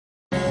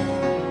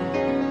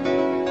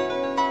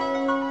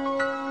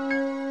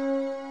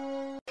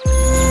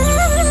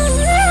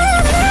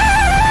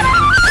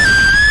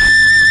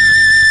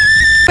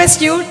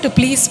request you to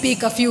please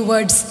speak a few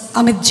words.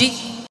 Amit ji.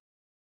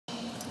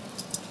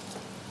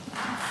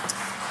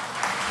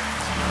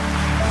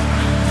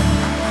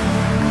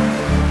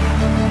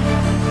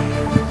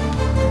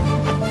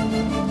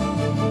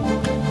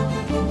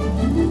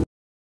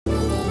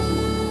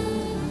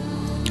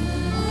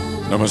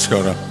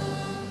 Namaskara.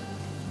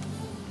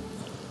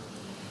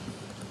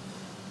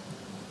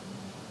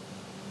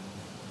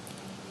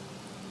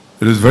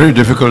 It is very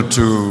difficult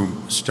to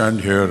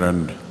stand here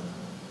and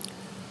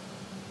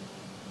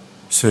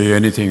say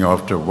anything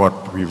after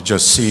what we've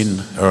just seen,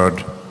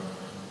 heard,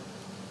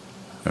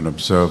 and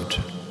observed.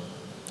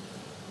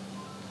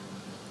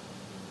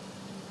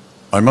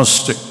 I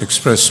must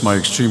express my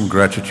extreme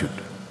gratitude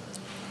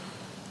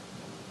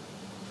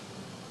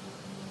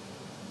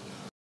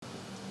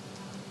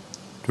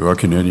to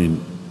Akineni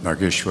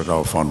Nageshwar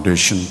Rao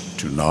Foundation,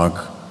 to Nag,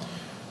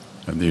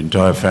 and the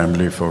entire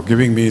family for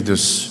giving me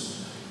this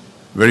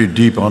very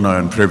deep honor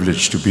and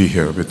privilege to be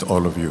here with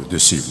all of you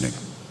this evening.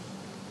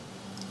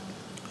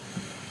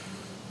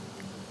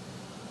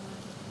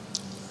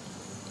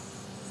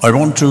 I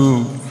want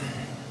to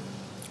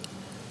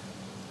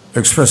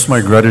express my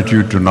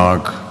gratitude to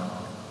Nag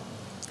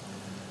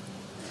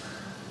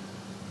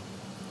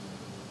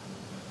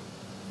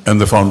and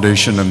the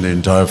foundation and the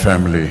entire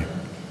family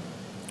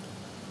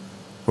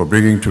for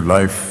bringing to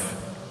life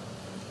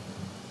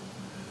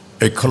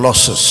a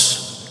colossus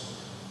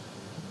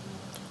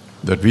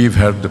that we've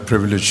had the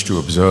privilege to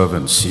observe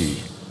and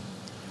see,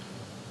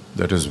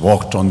 that has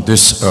walked on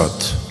this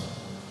earth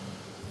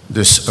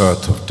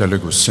of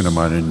Telugu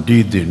cinema and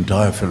indeed the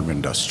entire film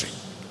industry,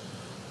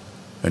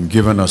 and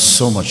given us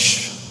so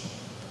much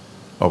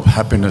of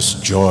happiness,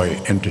 joy,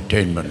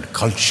 entertainment,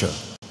 culture,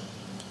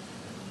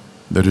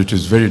 that it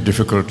is very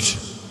difficult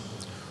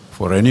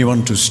for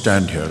anyone to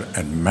stand here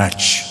and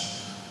match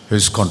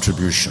his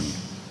contribution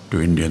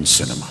to Indian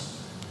cinema.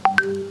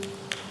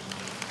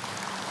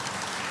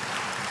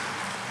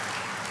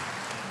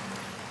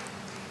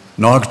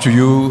 Nag, to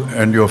you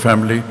and your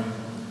family,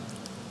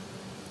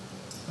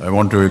 I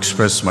want to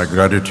express my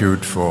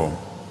gratitude for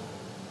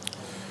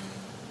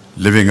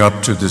living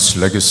up to this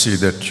legacy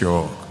that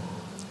your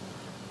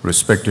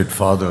respected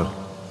father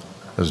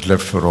has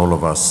left for all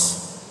of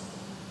us.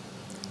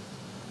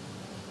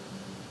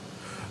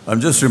 I'm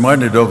just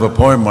reminded of a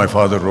poem my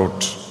father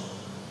wrote.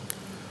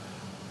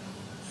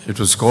 It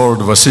was called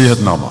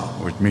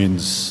Wasihatnama, which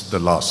means the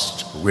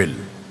last will.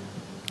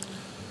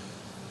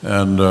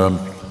 And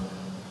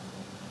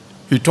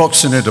he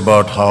talks in it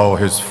about how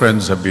his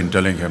friends have been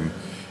telling him,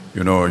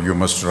 you know, you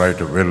must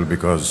write a will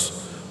because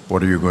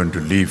what are you going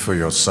to leave for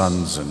your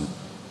sons? And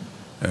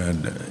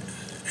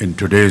in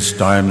today's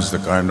times, the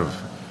kind of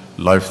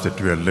life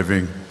that we are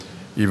living,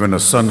 even a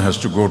son has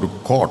to go to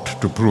court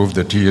to prove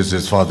that he is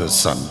his father's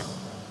son.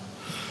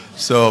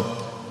 So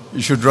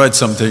you should write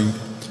something.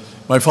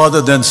 My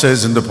father then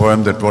says in the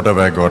poem that what have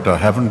I got? I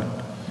haven't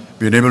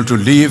been able to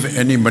leave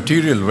any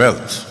material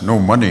wealth, no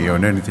money or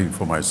anything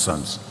for my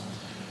sons.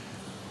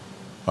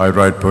 I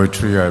write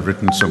poetry, I've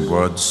written some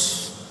words,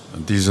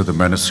 and these are the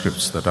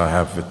manuscripts that I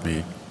have with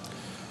me.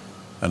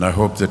 And I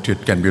hope that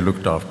it can be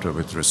looked after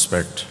with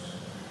respect.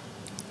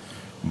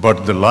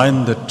 But the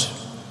line that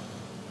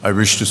I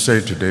wish to say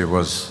today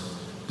was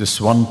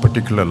this one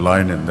particular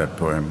line in that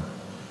poem,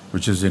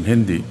 which is in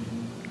Hindi,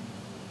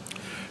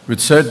 which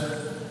said,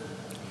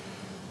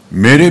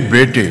 मेरे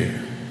बेटे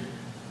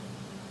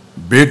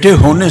बेटे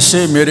होने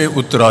से मेरे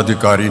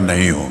उत्तराधिकारी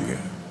नहीं होंगे,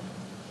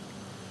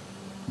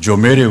 जो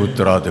मेरे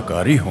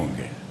उत्तराधिकारी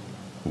होंगे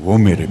वो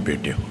मेरे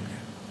बेटे होंगे.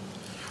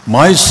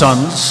 My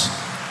sons,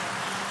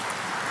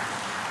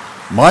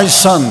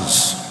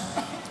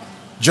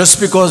 just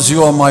because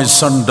you are my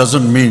son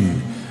doesn't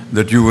mean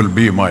that you will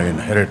be my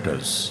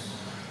inheritors.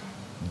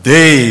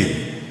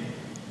 They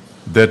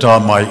that are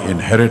my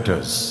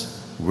inheritors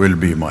will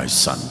be my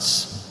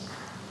sons.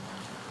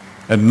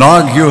 And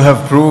Nag, you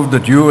have proved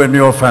that you and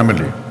your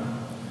family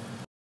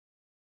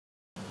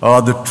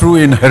are the true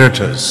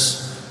inheritors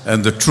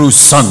and the true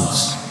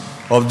sons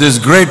of this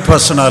great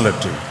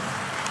personality,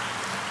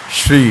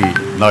 Shri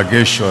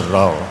Nageshwar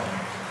Rao,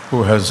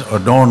 who has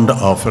adorned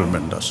our film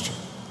industry.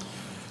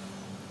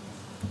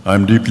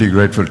 I'm deeply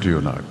grateful to you,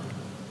 Nag,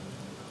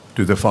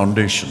 to the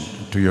foundation,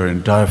 to your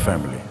entire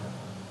family.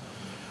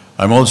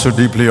 I'm also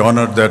deeply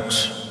honored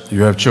that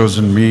you have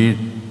chosen me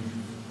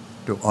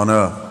to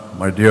honor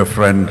my dear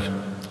friend,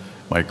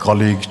 my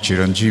colleague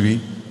Chiranjeevi,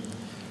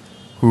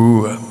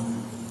 who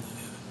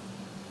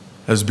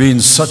has been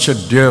such a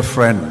dear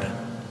friend.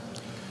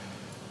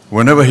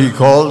 Whenever he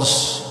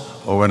calls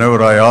or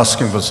whenever I ask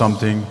him for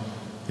something,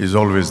 he's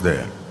always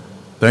there.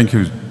 Thank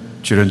you,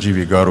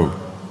 Chiranjeevi Garu,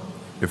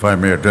 if I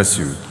may address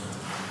you,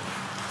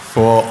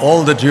 for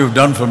all that you've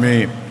done for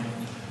me,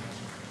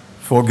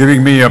 for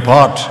giving me a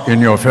part in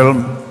your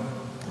film,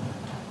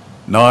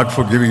 Nag,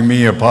 for giving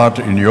me a part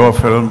in your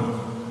film,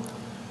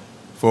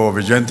 for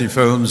Vijayanti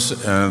Films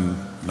and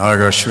Nag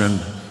Ashwin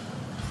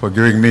for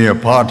giving me a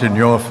part in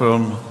your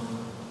film.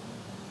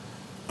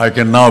 I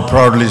can now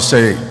proudly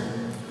say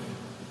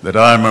that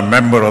I am a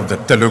member of the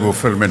Telugu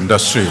film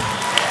industry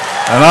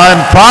And I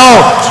am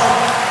proud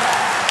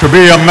to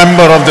be a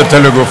member of the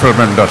Telugu film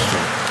industry.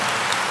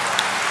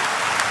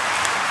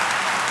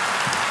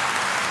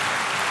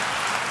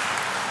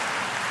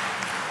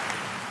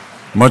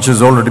 Much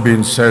has already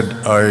been said.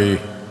 I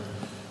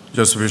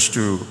just wish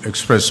to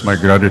express my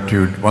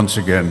gratitude once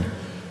again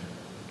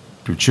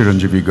to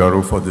Chiranjeevi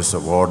Garu for this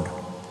award.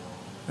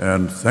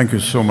 And thank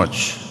you so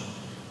much,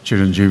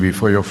 Chiranjeevi,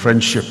 for your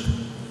friendship,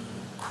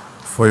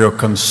 for your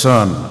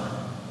concern,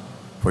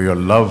 for your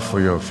love, for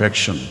your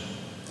affection,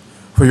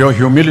 for your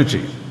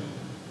humility,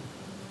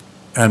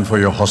 and for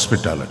your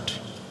hospitality.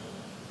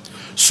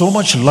 So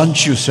much lunch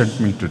you sent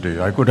me today.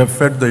 I could have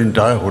fed the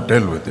entire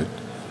hotel with it.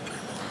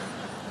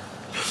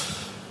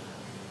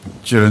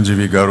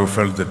 Chiranjeevi Garu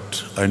felt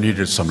that I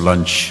needed some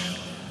lunch,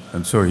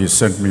 and so he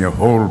sent me a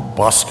whole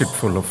basket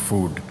full of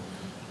food.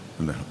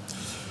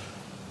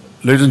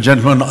 Ladies and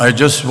gentlemen, I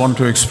just want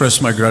to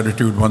express my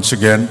gratitude once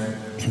again.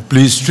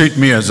 Please treat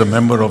me as a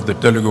member of the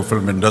Telugu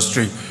film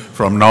industry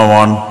from now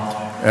on.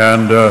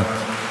 And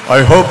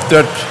I hope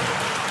that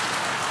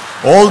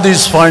all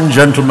these fine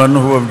gentlemen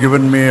who have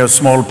given me a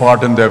small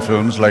part in their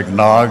films, like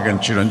Nag and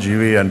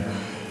Chiranjeevi and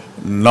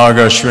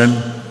Nagashwin,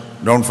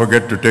 don't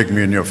forget to take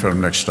me in your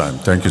film next time.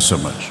 Thank you so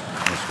much.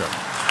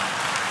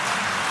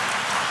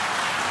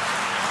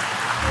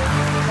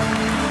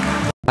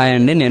 Hi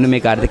అండి, నేను మీ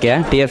Karthikeya.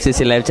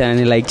 TFCC live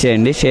ఛానల్ని like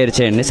చేయండి, share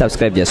చేయండి,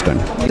 subscribe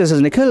చేసుకోండి. This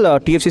is Nikhil.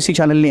 TFCC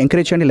ఛానల్ని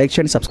encourage చేయండి, like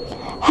చేయండి, subscribe.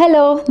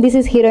 Hello, this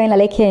is heroine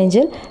Alekhya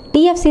Angel.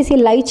 TFCC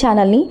live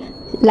ఛానల్ని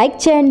లైక్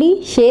చేయండి,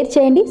 షేర్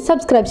చేయండి,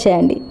 సబ్స్క్రైబ్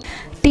చేయండి.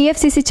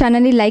 టీఎఫ్సీసీ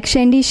ఛానల్ని లైక్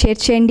చేయండి, షేర్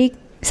చేయండి,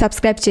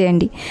 సబ్స్క్రైబ్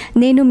చేయండి.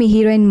 నేను మీ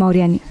హీరోయిన్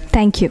మౌర్యాని.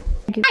 Thank you.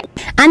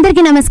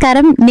 అందరికీ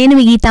నమస్కారం, నేను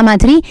మీ Gita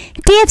Madhuri.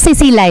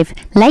 TFCC live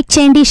like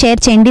చేయండి,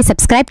 షేర్ చేయండి,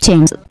 సబ్స్క్రైబ్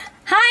చేయండి.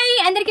 హాయ్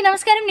అందరికీ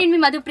నమస్కారం, నేను మీ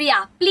Madhupriya.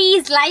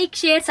 Please like,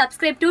 share,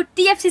 subscribe to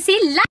TFCC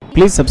live.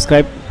 Please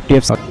subscribe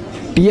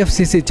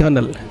TFCC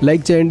channel.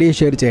 Like చేయండి,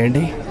 షేర్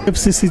చేయండి.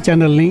 టీఎఫ్సీసీ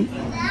ఛానల్ని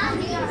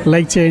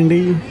లైక్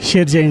చేయండి,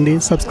 షేర్ చేయండి,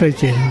 సబ్స్క్రైబ్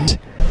చేయండి.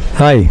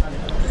 Hi,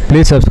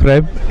 please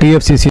subscribe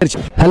TFCC.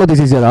 Hello,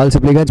 this is your all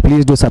సిప్లిగన్స్.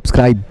 Please do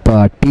subscribe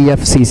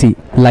TFCC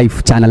live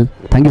channel.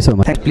 Thank you so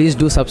much. Please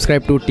do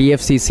subscribe to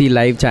TFCC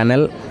live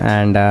channel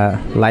and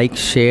like,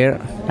 share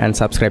and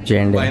subscribe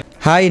చేయండి.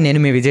 Hi, నేను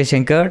మీ Vijay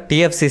Shankar.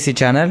 TFCC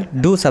channel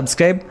do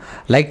subscribe,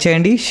 like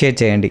చేయండి, share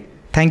చేయండి.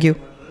 Thank you.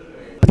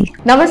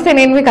 నమస్తే,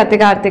 నేను మీ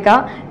Karthika.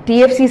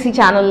 TFCC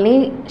ఛానల్ని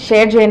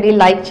share చేయండి,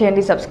 like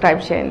చేయండి,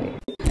 subscribe చేయండి.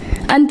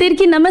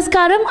 అందరికీ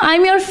నమస్కారం,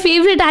 I'm your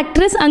favourite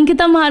actress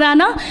Ankita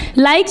Maharana.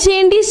 Like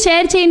చేయండి,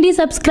 షేర్ చేయండి,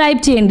 సబ్స్క్రైబ్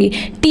చేయండి.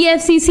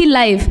 TFCC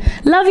live.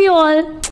 Love you all.